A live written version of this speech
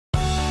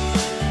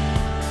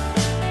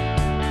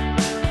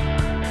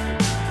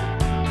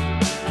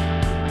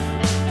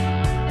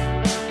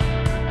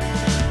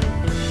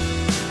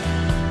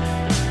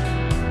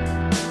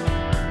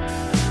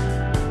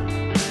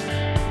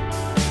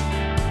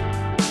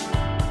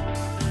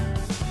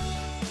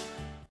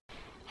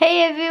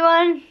Hey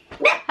everyone,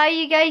 how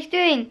you guys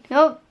doing?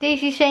 Oh,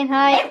 Daisy's saying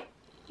hi.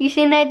 You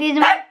saying hi,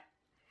 Daisy?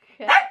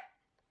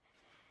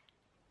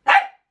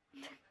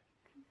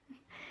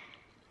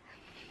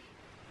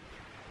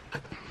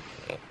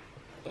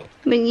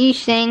 What you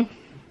saying?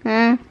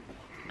 Huh?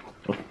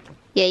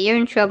 Yeah, you're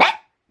in trouble.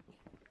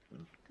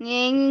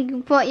 Yeah, you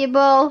can put your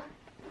ball.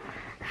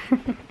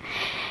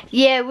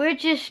 Yeah, we're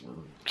just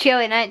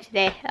chilling out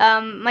today.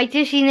 My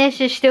dizziness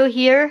is still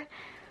here.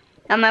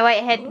 And my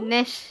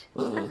lightheadedness.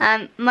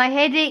 My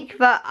headache,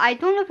 but I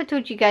don't know if I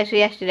told you guys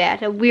yesterday, I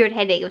had a weird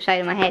headache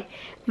outside of my head.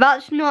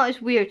 That's not as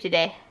weird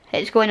today.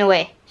 It's going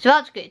away. So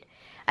that's good.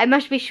 I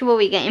must be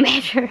slowly getting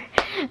better.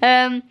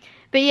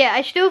 But yeah,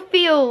 I still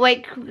feel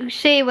like,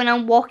 say, when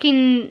I'm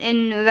walking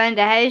around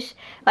the house,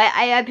 like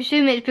I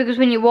presume it's because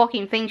when you're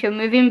walking, things are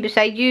moving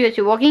beside you as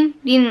you're walking.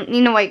 You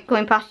know, like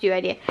going past you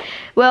idea.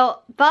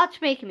 Well,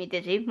 that's making me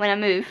dizzy when I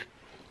move.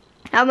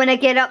 And when I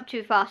get up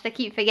too fast, I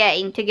keep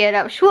forgetting to get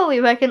up slowly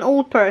like an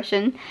old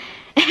person.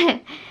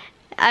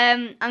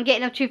 I'm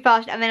getting up too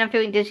fast and then I'm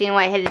feeling dizzy and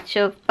lightheaded,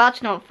 so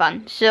that's not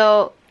fun.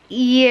 So,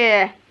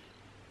 yeah.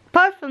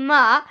 Apart from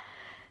that,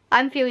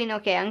 I'm feeling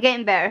okay. I'm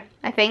getting better,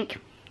 I think.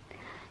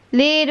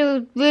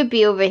 Little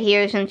Ruby over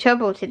here is in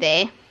trouble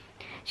today.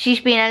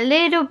 She's been a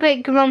little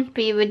bit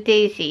grumpy with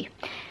Daisy.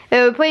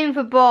 We were playing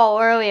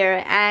football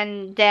earlier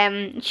and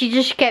she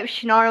just kept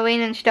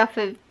snarling and stuff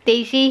at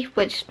Daisy,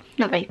 which is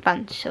not very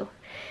fun, so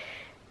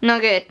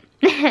not good.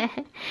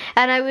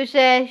 And I was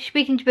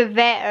speaking to the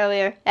vet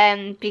earlier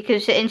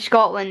because in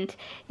Scotland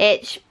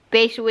it's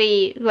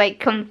basically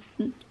like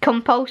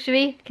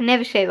compulsory, I can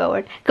never say that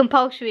word,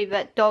 compulsory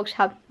that dogs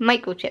have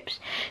microchips.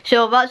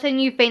 So that's a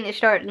new thing that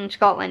started in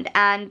Scotland,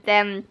 and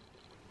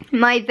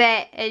my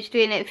vet is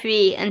doing it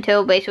free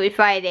until basically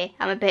Friday.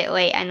 I'm a bit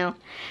late, I know.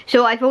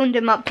 So I phoned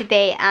him up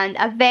today and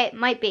a vet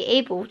might be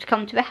able to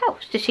come to the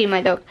house to see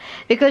my dog.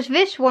 Because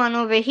this one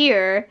over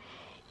here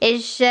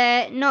is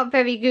not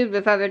very good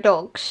with other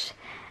dogs.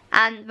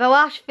 And the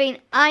last thing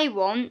I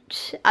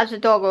want as a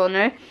dog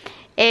owner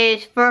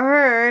is for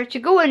her to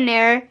go in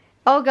there,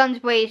 all guns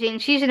blazing,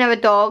 sees another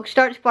dog,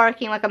 starts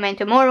barking like a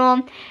mental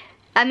moron.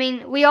 I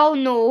mean, we all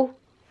know,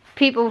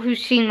 people who've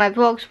seen my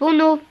vlogs will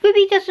know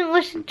Ruby doesn't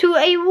listen to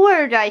a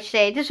word I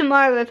say. It doesn't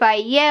matter if I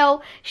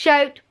yell,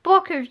 shout,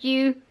 block her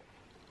view,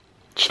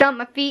 stamp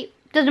my feet,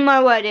 doesn't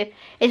matter what I do.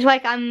 It's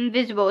like I'm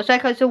invisible. It's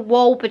like there's a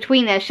wall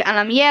between us and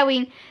I'm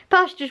yelling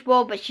past this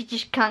wall, but she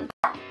just can't.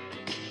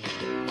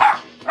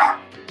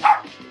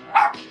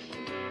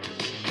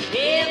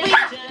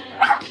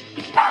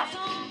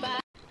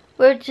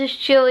 We're just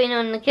chilling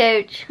on the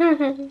couch.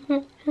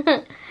 Look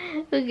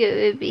at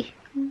Ruby.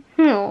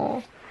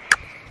 Aww.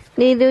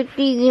 Little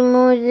Daisy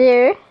Mo's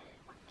there,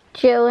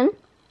 chilling.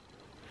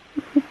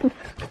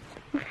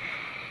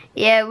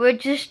 Yeah, we're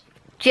just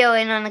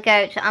chilling on the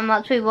couch. I'm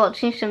actually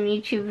watching some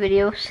YouTube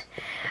videos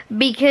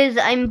because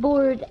I'm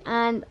bored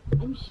and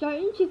I'm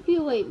starting to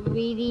feel like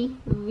really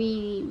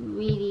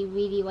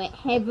like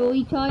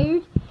heavily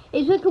tired.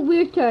 It's like a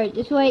weird tired.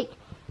 It's like,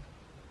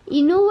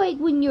 you know, like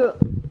when you're,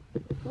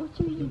 what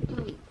are you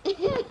doing?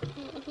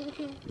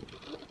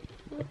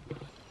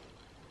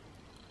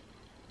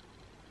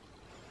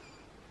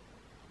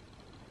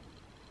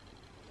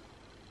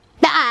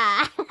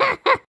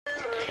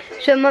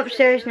 So I'm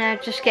upstairs now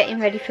just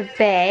getting ready for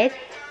bed.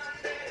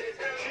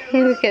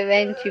 Look at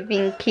Venture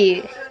being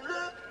cute.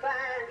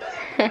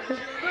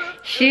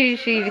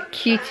 Seriously the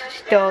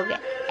cutest dog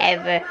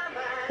ever.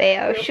 They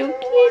are so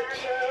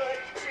cute.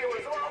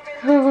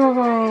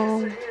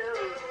 Oh,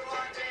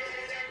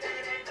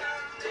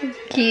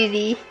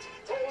 cutie.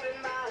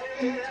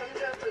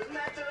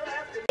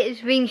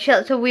 It's been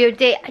such a weird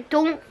day. I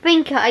don't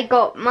think I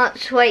got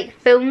much like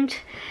filmed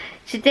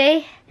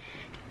today.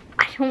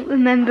 I don't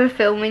remember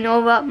filming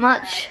all that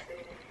much.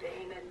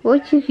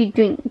 What are you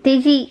doing?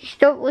 Daisy,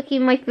 stop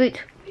licking my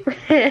foot.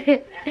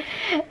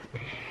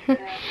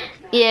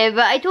 Yeah,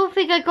 but I don't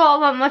think I got all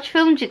that much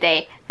film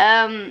today.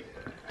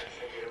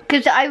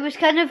 Because I was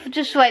kind of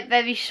just like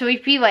very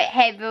sleepy, like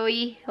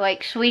heavily,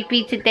 like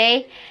sleepy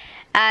today.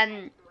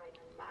 And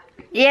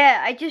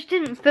yeah, I just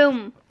didn't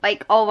film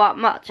like all that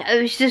much. I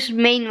was just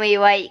mainly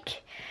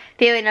like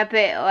feeling a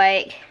bit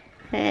like,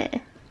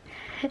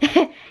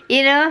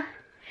 you know?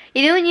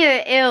 You know when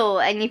you're ill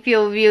and you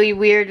feel really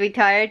weirdly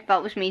tired?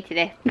 That was me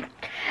today.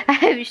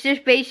 I was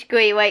just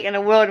basically like in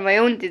a world of my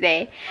own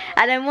today.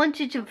 And I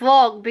wanted to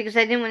vlog because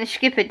I didn't want to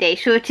skip a day.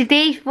 So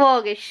today's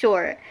vlog is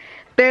short.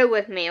 Bear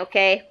with me,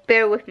 okay?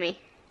 Bear with me.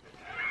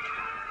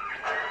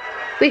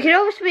 We could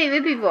always make a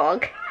Ruby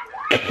vlog.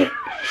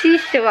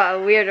 She's still got a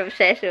weird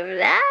obsession with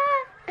that.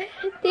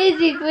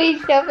 Daisy, please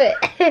stop it.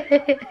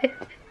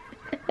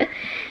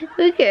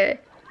 Look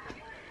at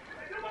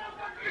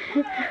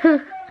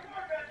her.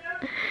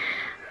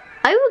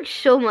 I look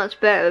so much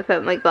better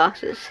without my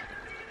glasses.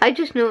 I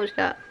just noticed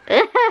that.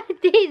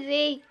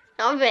 Daisy,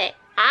 stop it.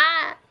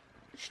 Ah,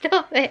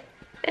 stop it.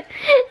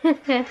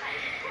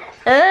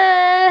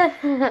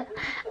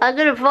 I'm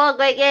gonna vlog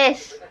like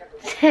this.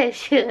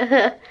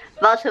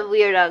 That's a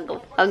weird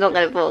angle. I'm not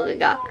gonna vlog like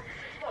that.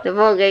 The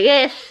vlog like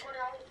this.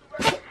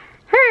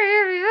 Hey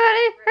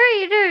everybody, how are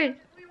you doing?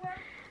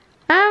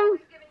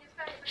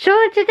 So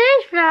in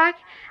today's vlog,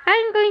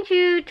 I'm going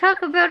to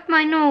talk about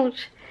my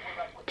nose.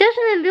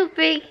 Doesn't it look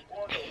big?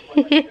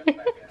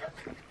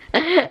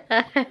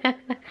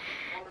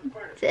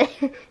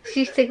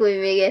 She's tickling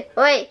me again.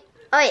 Oi!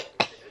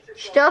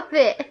 Stop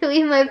it!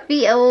 Leave my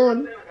feet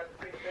alone.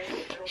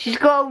 She's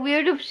got a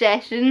weird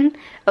obsession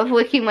of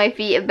licking my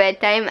feet at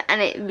bedtime,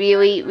 and it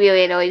really,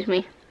 really annoys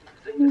me.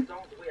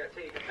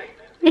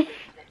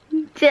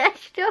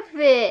 Just stop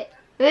it!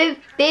 Move,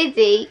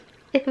 Daisy.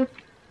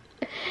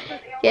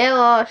 Get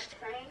lost.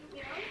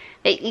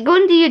 Right, you go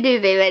into your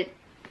duvet then.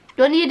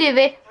 Go into your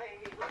duvet.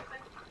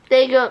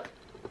 There you go.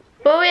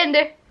 Go in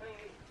there.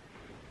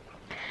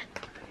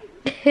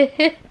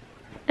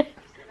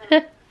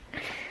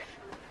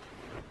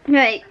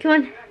 Right, come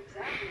on.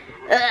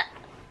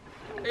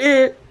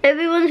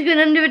 Everyone's going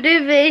under a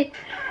duvet.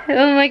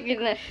 Oh my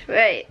goodness.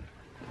 Right.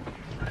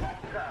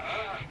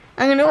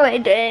 I'm gonna lie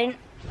down.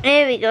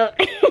 There we go.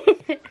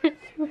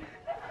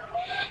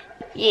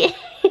 Yeah.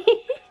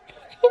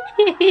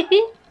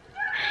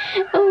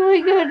 Oh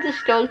my god,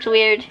 this dog's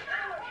weird.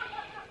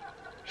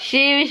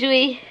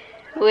 Seriously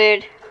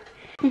weird.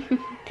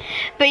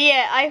 But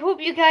yeah, I hope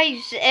you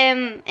guys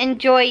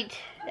enjoyed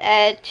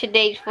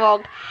today's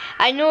vlog.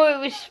 I know it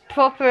was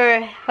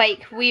proper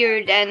like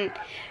weird and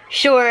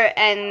short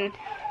and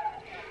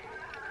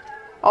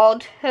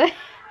odd. It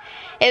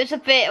was a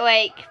bit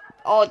like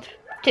odd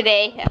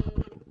today.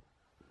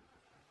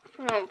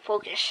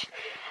 Focus.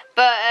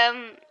 But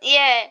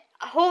yeah,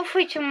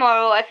 hopefully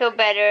tomorrow I feel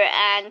better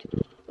and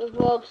the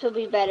vlogs will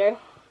be better.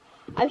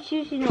 I'm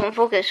seriously not in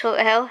focus. What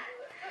the hell?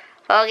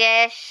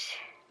 Focus.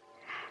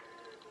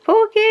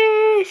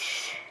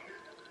 Focus.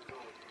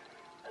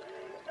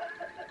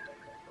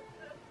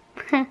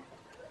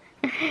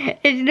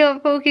 It's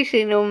not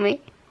focusing on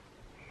me.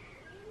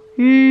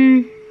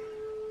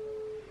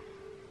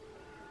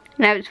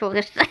 Now it's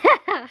focused.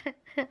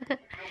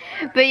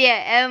 But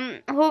yeah,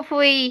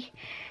 hopefully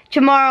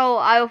tomorrow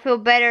I'll feel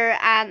better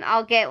and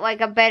I'll get like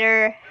a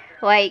better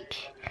like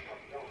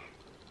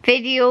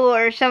video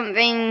or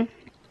something.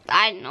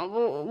 I don't know,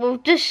 we'll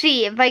just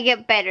see if I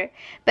get better.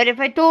 But if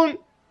I don't,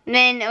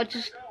 then it'll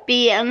just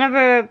be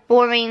another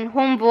boring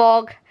home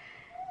vlog,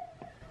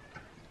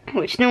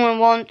 which no one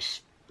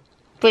wants.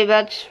 Pretty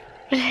much.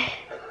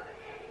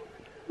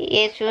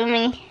 Yes,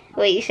 swimming.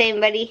 What are you saying,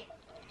 buddy?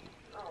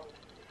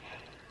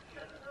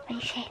 What are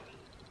you saying?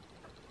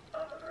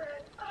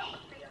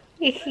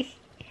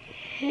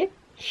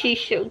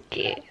 She's so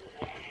cute.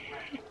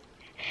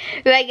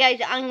 Right guys,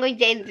 I'm going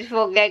to end this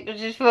vlog now because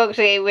this vlog's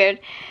getting weird.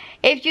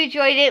 If you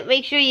enjoyed it,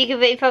 make sure you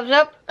give it a thumbs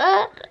up.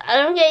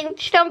 I'm getting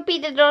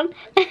stampeded on.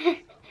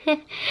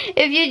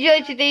 If you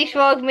enjoyed today's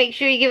vlog, make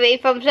sure you give it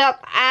a thumbs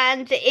up.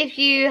 And if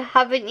you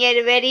haven't yet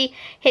already,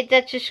 hit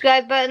that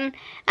subscribe button.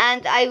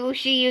 And I will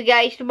see you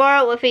guys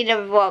tomorrow with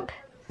another vlog.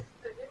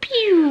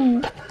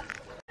 Pew!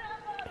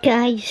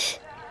 Guys,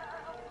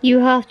 you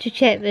have to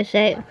check this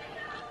out.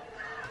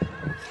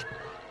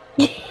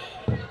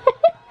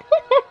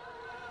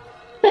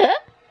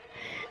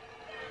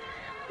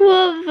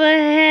 What the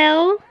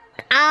hell?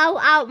 Ow,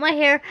 out my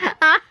hair.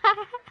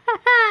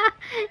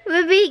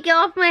 Baby, get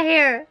off my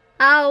hair.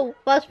 Ow,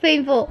 that's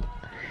painful.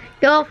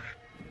 Get off.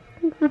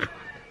 What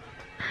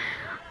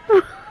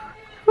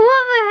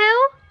the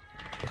hell?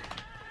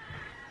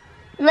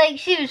 Like,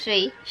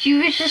 seriously, she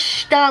was just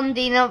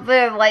standing up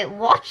there, like,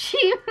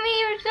 watching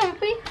me or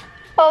something.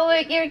 Oh,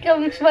 look, here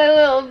comes my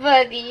little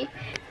buddy.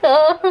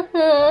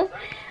 Oh,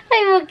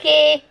 I'm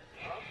okay.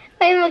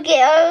 I'm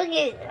okay. I'm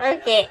okay.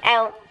 Okay,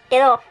 ow.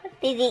 Get off.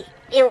 Dizzy.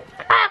 Ew.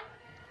 Ah.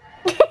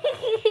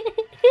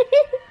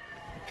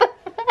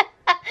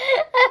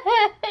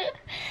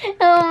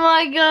 Oh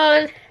my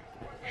god.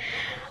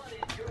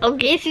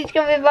 Okay, she's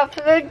coming back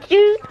for the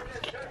juice.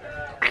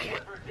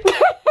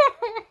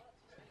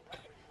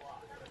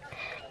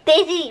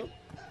 Daisy,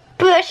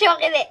 put a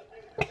shock in it.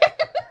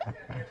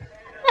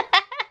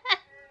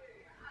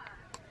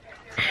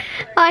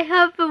 I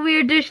have the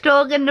weirdest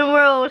dog in the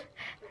world.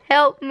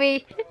 Help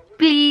me,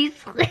 please.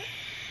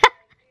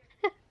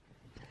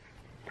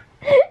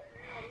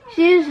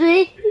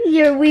 Seriously,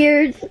 you're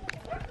weird.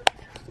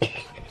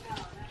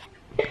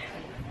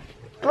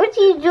 What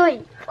are you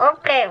doing?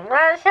 Okay,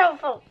 that's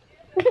helpful.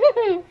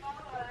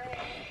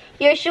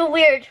 You're so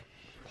weird.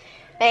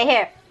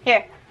 Right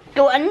here,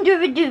 go under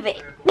the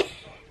duvet.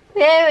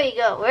 There we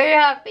go, we're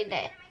happy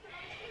now.